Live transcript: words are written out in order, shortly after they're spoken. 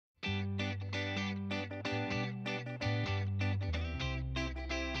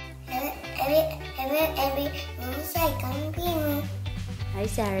every second pin. Hi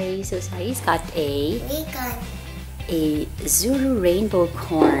Sari. So Sari's got a Zuru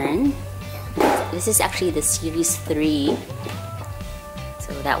Rainbocorn. This is actually the series 3.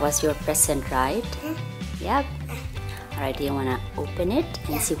 So that was your present, right? Yep. Alright, do you wanna open it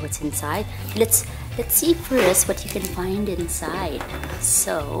and see what's inside? Let's see first what you can find inside.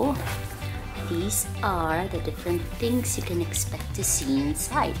 So these are the different things you can expect to see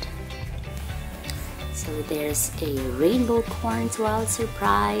inside. So there's a Rainbocorn's Wild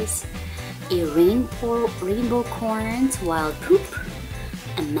Surprise, a Rainbocorn's Wild Poop,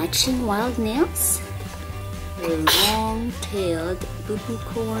 a matching wild nails, long-tailed boo-boo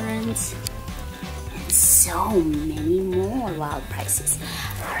corns, and so many more wild prizes.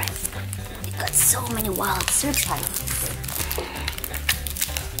 Alright, we've got so many wild surprises.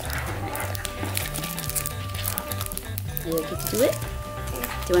 Are you okay to do it? Do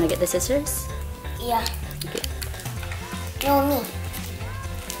you want to get the scissors? Yeah. Okay. No, me.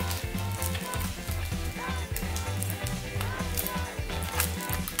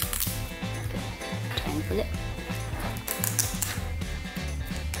 Try and pull it.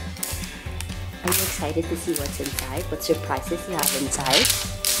 Are you excited to see what's inside? What surprises you have inside?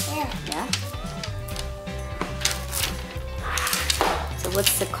 Yeah. Yeah? So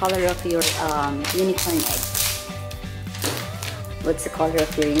what's the color of your unicorn egg? What's the color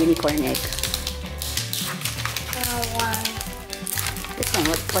of your unicorn egg? This one,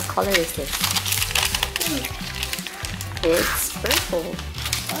 what color is this? It's purple.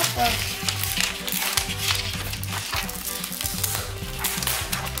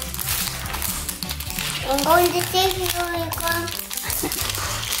 I'm going to take you, unicorn.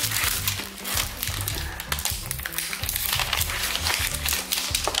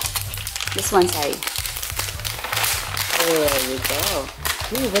 This one, Sari. There you go.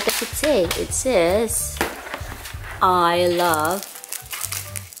 Ooh, what does it say? It says, I love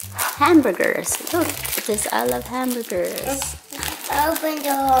hamburgers. Look, it says I love hamburgers. Open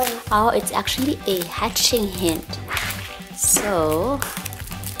the hole. Oh, it's actually a hatching hint. So,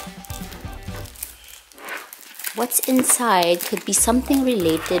 what's inside could be something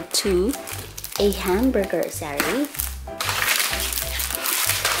related to a hamburger, Sari.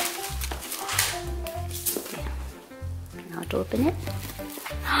 Now to open it.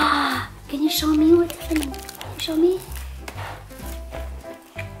 Can you show me what's happening? Can you show me?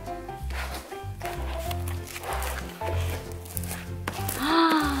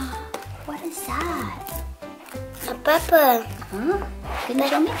 What is that? A pepper. Huh? Can you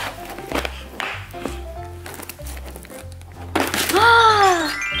show me?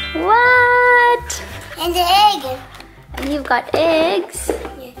 What? And the egg. And you've got eggs.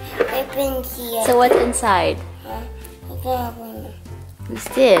 Yeah. Open here. So what's inside? Open. What's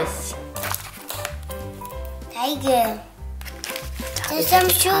this? Tiger. There's Is some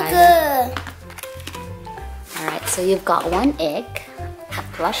it a sugar. Alright, so you've got one egg, a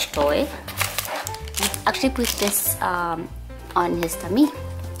plush toy. You actually put this on his tummy.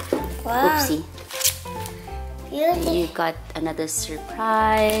 Wow. Oopsie. Really? You've got another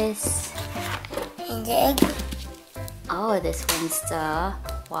surprise. And the egg. Oh, this one's the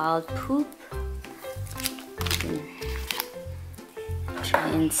wild poop. Try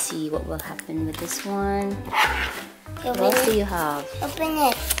and see what will happen with this one. What else do you have? Open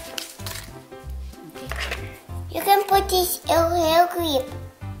it. You can put this hair clip.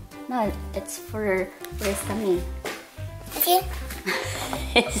 No, it's for his tummy. Okay?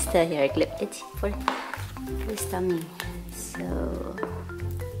 It's the hair clip. It's for his tummy. So,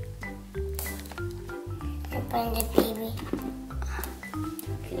 Open the baby.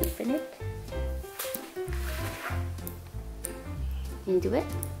 can you open it? Can you do it?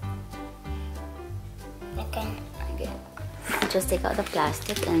 Okay. Okay. Just take out the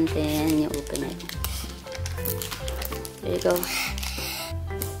plastic and then you open it. There you go.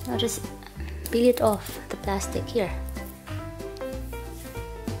 Now just peel it off the plastic here.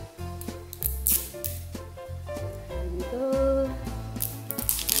 There you go.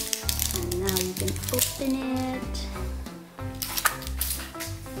 And now you can open it.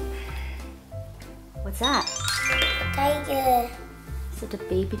 What's that? Tiger. Is it a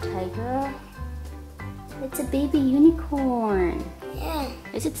baby tiger? It's a baby unicorn. Yeah.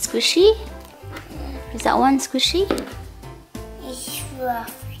 Is it squishy? Is that one squishy? It's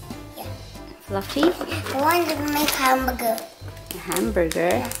fluffy. Yeah. Fluffy? I want to make hamburger. A hamburger?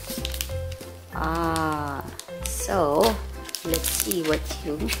 Yeah. Ah, so let's see what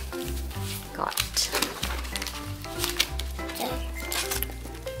you got.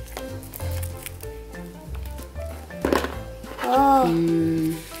 Oh.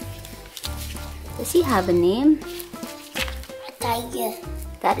 Does he have a name? A tiger.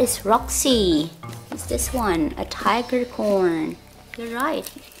 That is Roxy. It's this one, a tiger corn. You're right.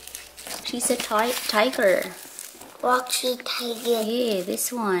 She's a tiger. Roxy tiger. Yeah,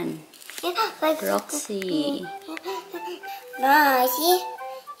 this one. Like Roxy. Ma, see?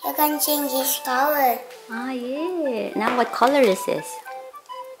 You can change his color. Ah, yeah. Now what color is this?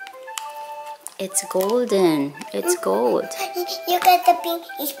 It's golden. It's gold. You got the pink.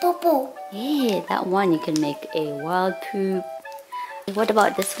 It's purple. Yeah, that one you can make a wild poop. What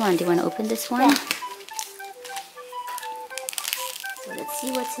about this one? Do you want to open this one? Yeah. So let's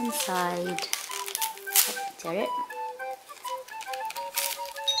see what's inside. Tear it.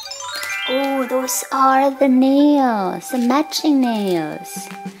 Oh, those are the nails, the matching nails.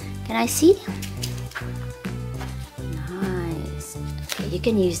 Can I see? Nice. Okay, you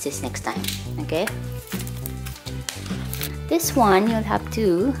can use this next time, okay? This one you'll have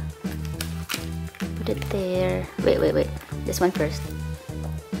to put it there. Wait. This one first.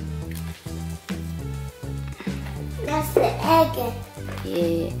 That's the egg.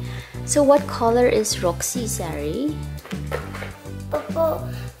 Yeah. So what color is Roxy, Sari? Purple,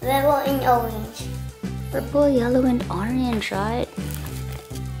 yellow, and orange. Purple, yellow, and orange, right?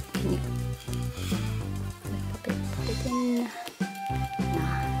 Can you put it in?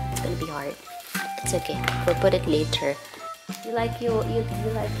 Nah, it's gonna be hard. It's okay. We'll put it later. You like your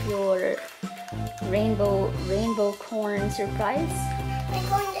rainbow corn surprise? I'm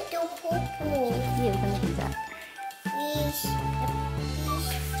going to do purple. Yeah, we're gonna do that. Please.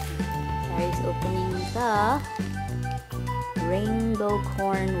 Sari's opening the rainbow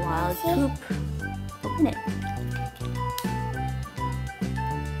corn wild poop. Open it.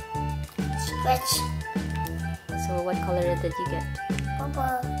 Scratch. So what color did you get?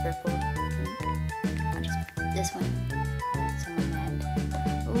 Purple. Purple. This one. It's on my hand.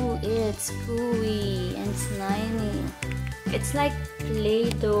 Ooh, it's gooey and slimy. It's like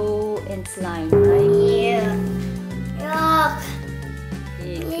Play-Doh and slime, right? Yeah. Yuck.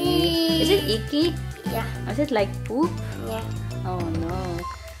 Icky. Is it icky? Yeah. Is it like poop? Yeah. Oh no.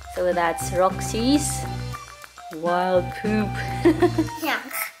 So that's Roxy's wild poop.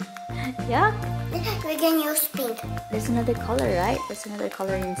 Yuck. Yuck. We can use pink. There's another color, right? There's another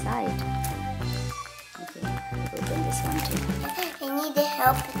color inside. Okay, open this one too. I need to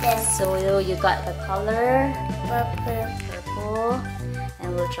help them. So you got the color Purple. purple,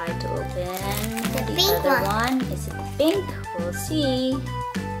 and we'll try to open the pink other one. one. Is it pink? We'll see.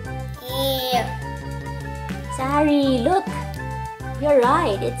 Yeah. Sari, look! You're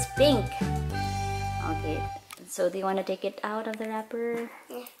right, it's pink. Okay, so do you want to take it out of the wrapper?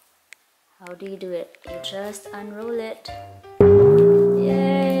 Yeah. How do you do it? You just unroll it.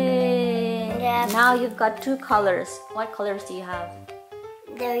 Yay! Yeah. Now you've got two colors. What colors do you have?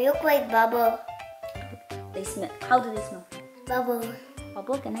 They look like bubble. They smell. How do they smell? Bubble.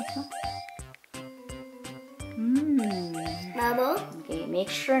 Bubble? Can I smell? Bubble? Okay, make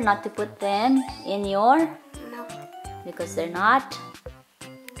sure not to put them in your, No. because they're not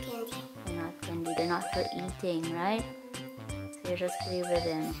Candy. candy. They're not for eating, right? So you just play with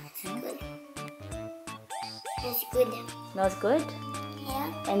them. Good. It's good. Smells good?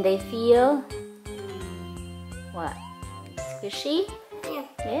 Yeah. And they feel what? Squishy? Yeah.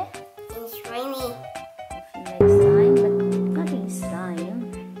 Yeah? It's rainy. They feel like slime, but not really slime.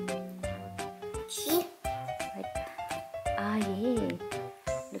 See? Like, ah, yeah.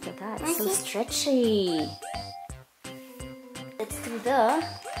 Look at that. I So see. stretchy. Let's do the.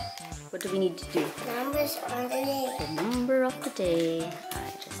 What do we need to do? Numbers on the day. The number of the day.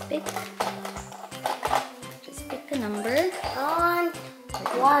 Alright, just pick a number. On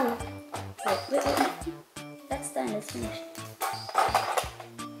one. Wait. That's done. Let's finish.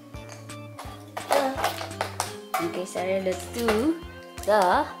 Okay, Sari, let's do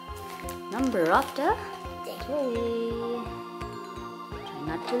the number of the day. Try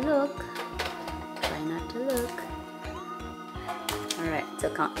not to look. Alright, so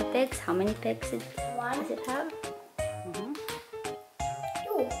count the pegs. How many pegs does it have?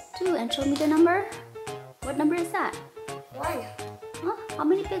 Two. And show me the number. What number is that? One. Huh? How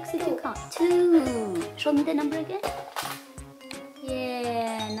many pegs did you count? Two. Show me the number again.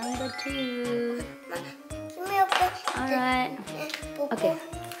 Yeah, number 2. Alright. Okay,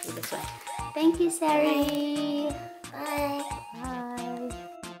 do this one. Thank you, Sari. Bye.